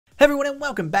Hey everyone, and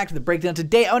welcome back to the breakdown.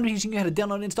 Today I'm going to be teaching you how to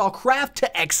download and install Craft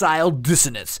to Exile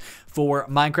Dissonance for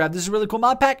Minecraft. This is a really cool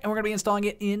mod pack, and we're going to be installing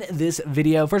it in this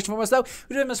video. First and foremost, though,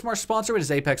 we do have a smart sponsor, which is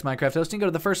Apex Minecraft Hosting. Go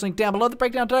to the first link down below, the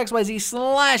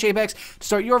breakdown.xyz/Apex, to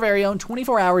start your very own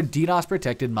 24-hour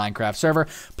DDoS-protected Minecraft server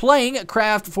playing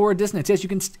Craft for Dissonance. Yes, you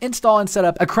can install and set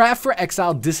up a Craft for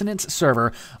Exile Dissonance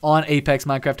server on Apex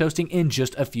Minecraft Hosting in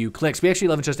just a few clicks. We actually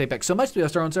love and trust Apex so much, we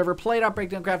host our own server,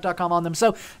 play.breakdowncraft.com on them.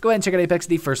 So go ahead and check out Apex,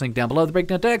 the first link down below, the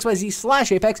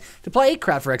breakdown.xyz/Apex, to play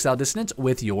Craft for Exile Dissonance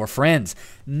with your friends.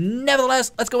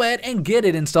 Nevertheless, let's go ahead and get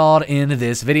it installed in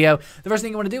this video. The first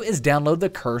thing you want to do is download the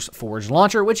Curseforge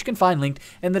launcher, which you can find linked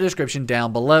in the description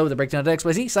down below. The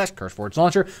breakdown.xyz/Curseforge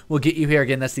launcher will get you here.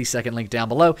 Again, that's the second link down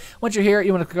below. Once you're here,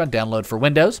 you want to click on download for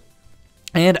Windows.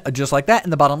 And just like that, in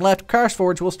the bottom left,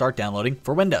 Curseforge will start downloading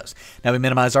for Windows. Now we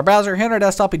minimize our browser. Here on our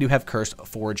desktop, we do have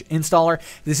Curseforge installer.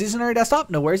 If this isn't on our desktop,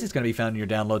 no worries. It's going to be found in your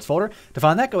downloads folder. To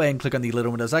find that, go ahead and click on the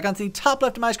little Windows icon to the top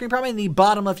left of my screen, probably in the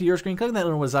bottom left of your screen. Click on that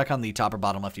little Windows icon on the top or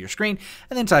bottom left of your screen,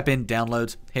 and then type in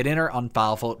downloads. Hit enter on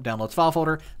downloads file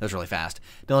folder. That's really fast.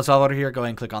 Downloads file folder here. Go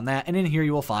ahead and click on that, and in here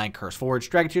you will find Curseforge.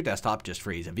 Drag it to your desktop just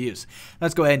for ease of use.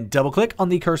 Let's go ahead and double click on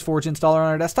the Curseforge installer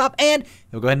on our desktop, and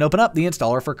we'll go ahead and open up the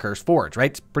installer for Curseforge. Right,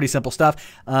 it's pretty simple stuff.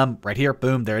 Right here,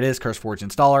 boom, there it is, Curseforge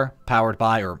installer, powered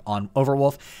by or on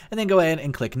Overwolf, and then go ahead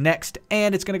and click next,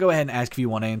 and it's going to go ahead and ask if you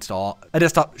want to install a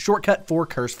desktop shortcut for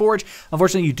Curseforge.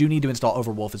 Unfortunately, you do need to install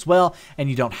Overwolf as well,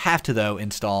 and you don't have to, though,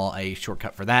 install a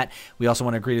shortcut for that. We also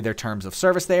want to agree to their terms of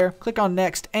service there. Click on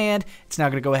next, and it's now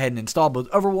going to go ahead and install both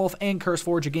Overwolf and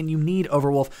Curseforge. Again, you need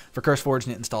Overwolf for Curseforge,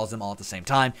 and it installs them all at the same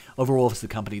time. Overwolf is the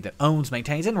company that owns,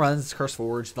 maintains, and runs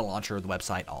Curseforge, the launcher, the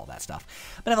website, all that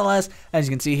stuff. But nevertheless, as you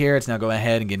can see here, it's now going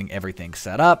ahead and getting everything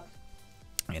set up,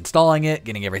 installing it,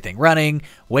 getting everything running,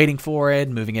 waiting for it,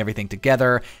 moving everything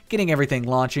together, getting everything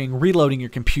launching, reloading your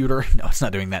computer. No, it's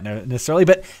not doing that necessarily,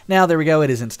 but now there we go, it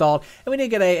is installed. And we did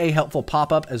get a helpful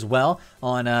pop-up as well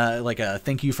on like a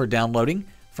thank you for downloading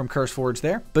from Curseforge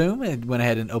there. Boom, it went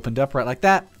ahead and opened up right like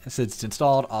that. It says it's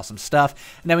installed, awesome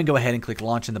stuff. And then we can go ahead and click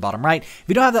launch in the bottom right. If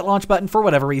you don't have that launch button for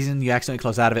whatever reason, you accidentally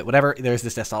close out of it, whatever, there's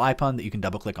this desktop icon that you can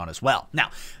double click on as well.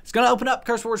 Now, it's going to open up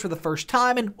Curseforge for the first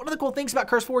time, and one of the cool things about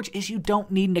Curseforge is you don't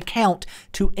need an account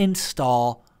to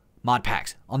install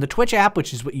Modpacks. On the Twitch app,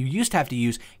 which is what you used to have to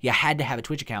use, you had to have a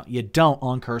Twitch account. You don't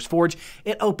on Curseforge.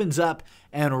 It opens up,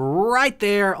 and right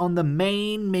there on the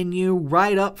main menu,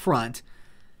 right up front,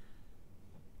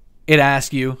 it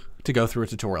asks you to go through a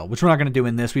tutorial, which we're not going to do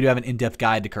in this. We do have an in-depth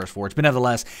guide to Curseforge, but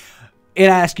nevertheless, it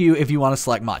asks you if you want to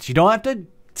select mods. You don't have to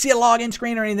see a login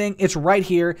screen or anything. It's right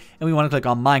here, and we want to click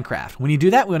on Minecraft. When you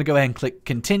do that, we want to go ahead and click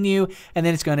Continue, and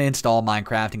then it's going to install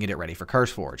Minecraft and get it ready for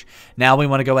Curseforge. Now we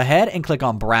want to go ahead and click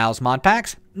on Browse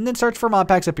Modpacks, and then search for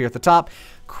Modpacks up here at the top.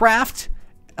 Craft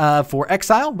for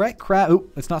Exile, right? Oh,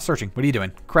 it's not searching. What are you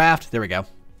doing? Craft. There we go.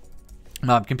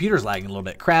 Computer's lagging a little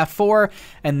bit. Craft 4,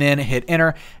 and then hit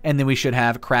enter, and then we should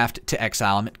have Craft to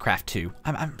Exile. I meant Craft 2.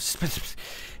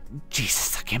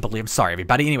 Jesus, I can't believe. I'm sorry,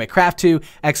 everybody. Anyway, Craft 2,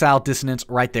 Exile, Dissonance,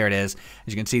 right there it is.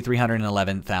 As you can see,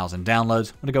 311,000 downloads.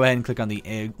 I'm going to go ahead and click on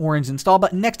the orange install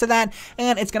button next to that,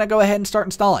 and it's going to go ahead and start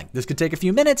installing. This could take a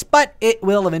few minutes, but it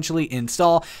will eventually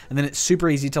install, and then it's super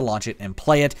easy to launch it and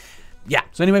play it. Yeah,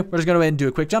 so anyway, we're just going to go ahead and do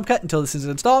a quick jump cut until this is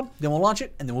installed, then we'll launch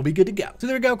it, and then we'll be good to go. So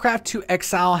there we go, Craft to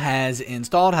Exile has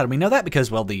installed. How do we know that? Because,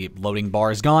 well, the loading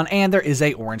bar is gone, and there is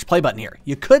a orange play button here.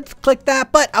 You could click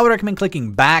that, but I would recommend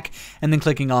clicking back and then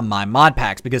clicking on My Mod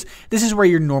Packs, because this is where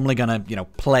you're normally going to,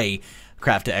 play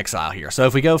Craft to Exile here. So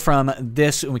if we go from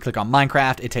this and we click on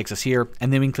Minecraft, it takes us here,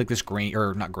 and then we can click this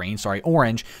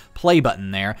orange play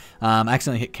button there. I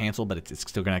accidentally hit cancel, but it's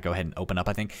still going to go ahead and open up,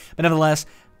 I think. But nevertheless,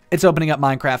 it's opening up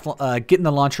Minecraft, getting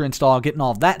the launcher installed, getting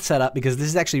all of that set up, because this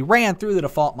is actually ran through the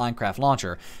default Minecraft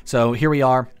launcher. So here we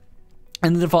are.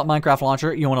 In the default Minecraft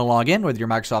launcher, you want to log in with your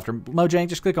Microsoft or Mojang.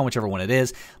 Just click on whichever one it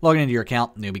is, log into your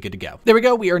account, and you'll be good to go. There we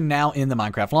go. We are now in the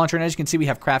Minecraft launcher, and as you can see, we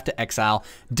have Craft to Exile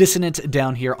Dissonance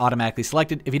down here automatically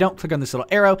selected. If you don't, click on this little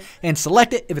arrow and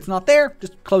select it. If it's not there,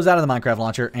 just close out of the Minecraft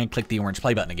launcher and click the orange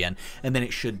play button again, and then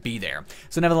it should be there.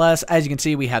 So nevertheless, as you can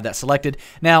see, we have that selected.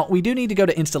 Now, we do need to go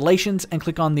to Installations and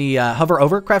click on the hover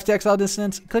over Craft to Exile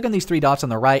Dissonance, click on these three dots on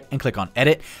the right, and click on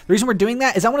Edit. The reason we're doing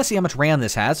that is I want to see how much RAM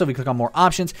this has. So if we click on More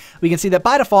Options, we can see that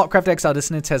by default, Craft to Exile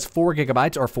Dissonance has 4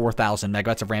 gigabytes or 4,000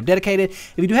 megabytes of RAM dedicated.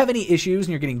 If you do have any issues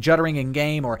and you're getting juddering in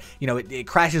game, or it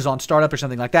crashes on startup or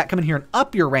something like that, come in here and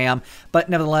up your RAM. But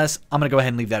nevertheless, I'm going to go ahead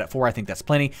and leave that at 4. I think that's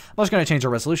plenty. I'm just going to change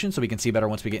our resolution so we can see better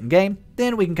once we get in game.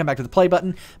 Then we can come back to the play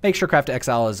button, make sure Craft to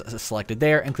Exile is selected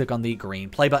there, and click on the green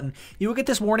play button. You will get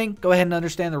this warning. Go ahead and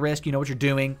understand the risk. You know what you're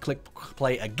doing. Click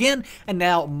play again, and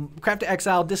now Craft to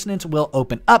Exile Dissonance will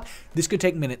open up. This could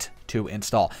take minutes to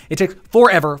install. It takes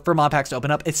forever for mod packs to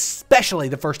open up, especially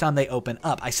the first time they open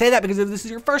up. I say that because if this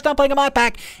is your first time playing a mod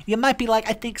pack, you might be like,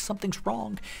 I think something's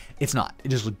wrong. It's not.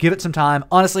 Just give it some time.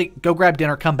 Honestly, go grab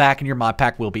dinner, come back, and your mod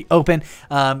pack will be open.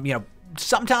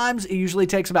 Sometimes it usually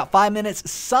takes about 5 minutes.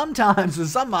 Sometimes with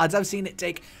some mods, I've seen it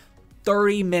take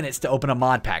 30 minutes to open a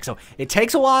mod pack. So it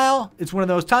takes a while. It's one of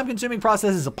those time-consuming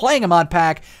processes of playing a mod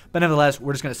pack, but nevertheless,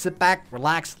 we're just going to sit back,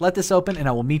 relax, let this open, and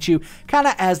I will meet you kind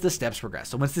of as the steps progress.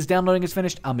 So once this downloading is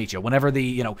finished, I'll meet you. Whenever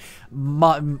the,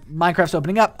 Minecraft's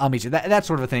opening up, I'll meet you. That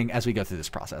sort of a thing as we go through this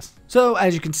process. So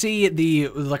as you can see,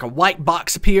 like a white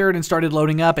box appeared and started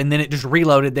loading up, and then it just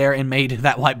reloaded there and made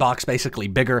that white box basically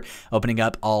bigger, opening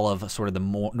up all of sort of the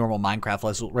more normal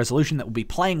Minecraft resolution that we'll be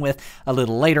playing with a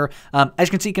little later. As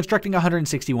you can see, constructing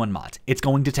 161 mods. It's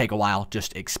going to take a while.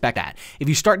 Just expect that. If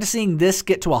you start to seeing this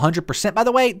get to 100%, by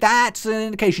the way, that's an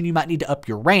indication you might need to up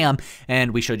your RAM,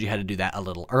 and we showed you how to do that a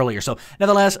little earlier. So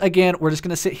nevertheless, again, we're just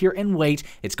going to sit here and wait.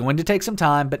 It's going to take some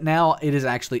time, but now it is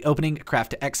actually opening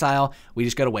Craft to Exile. We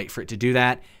just got to wait for it to do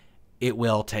that. It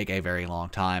will take a very long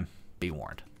time. Be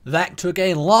warned. That took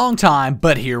a long time,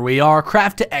 but here we are.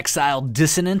 Craft to Exile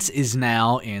Dissonance is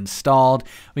now installed.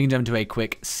 We can jump into a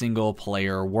quick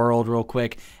single-player world real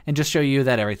quick and just show you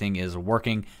that everything is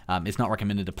working. It's not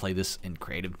recommended to play this in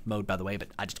creative mode, by the way, but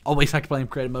I just always like to play in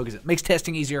creative mode because it makes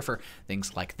testing easier for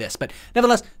things like this. But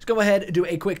nevertheless, let's go ahead and do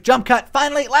a quick jump cut.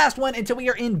 Finally, last one until we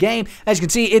are in game. As you can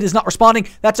see, it is not responding.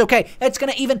 That's okay. It's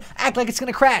going to even act like it's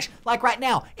going to crash, like right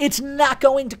now. It's not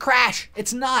going to crash.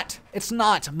 It's not. It's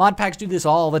not. Mod packs do this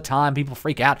all the time. People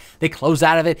freak out. They close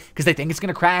out of it because they think it's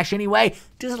going to crash anyway.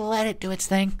 Just let it do its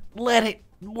thing. Let it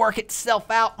work itself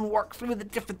out and work through the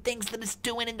different things that it's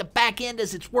doing in the back end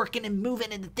as it's working and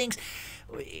moving into things.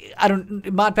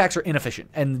 Mod packs are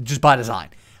inefficient and just by design.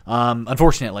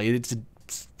 Unfortunately, it's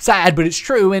sad, but it's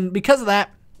true. And because of that,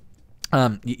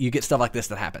 you get stuff like this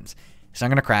that happens. It's not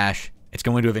going to crash. It's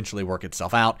going to eventually work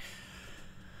itself out.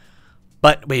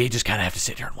 But we just kind of have to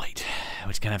sit here and wait. We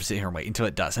just kind of have to sit here and wait until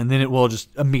it does. And then it will just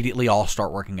immediately all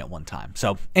start working at one time.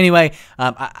 So anyway,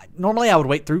 normally I would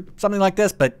wait through something like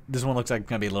this, but this one looks like it's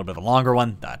going to be a little bit of a longer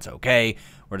one. That's okay.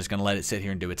 We're just going to let it sit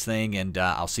here and do its thing. And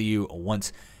I'll see you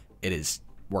once it has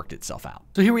worked itself out.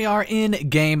 So here we are in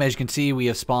game. As you can see, we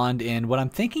have spawned in what I'm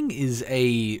thinking is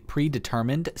a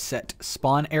predetermined set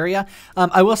spawn area.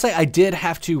 I will say I did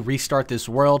have to restart this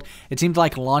world. It seemed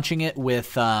like launching it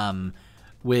with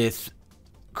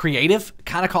creative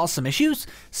kind of caused some issues,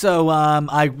 so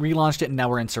I relaunched it and now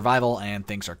we're in survival and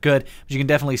things are good. But you can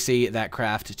definitely see that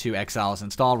Craft to Exile is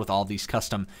installed with all these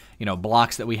custom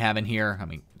blocks that we have in here. I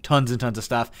mean, tons and tons of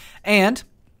stuff, and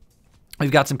we've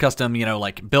got some custom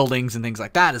like buildings and things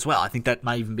like that as well. I think that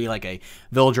might even be like a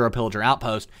villager or pillager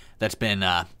outpost that's been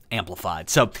amplified.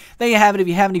 So there you have it. If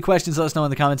you have any questions, let us know in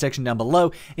the comment section down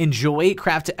below. Enjoy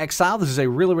Craft to Exile. This is a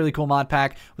really, really cool mod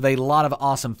pack with a lot of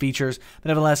awesome features. But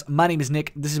nevertheless, my name is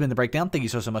Nick. This has been The Breakdown. Thank you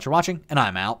so much for watching, and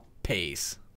I'm out. Peace.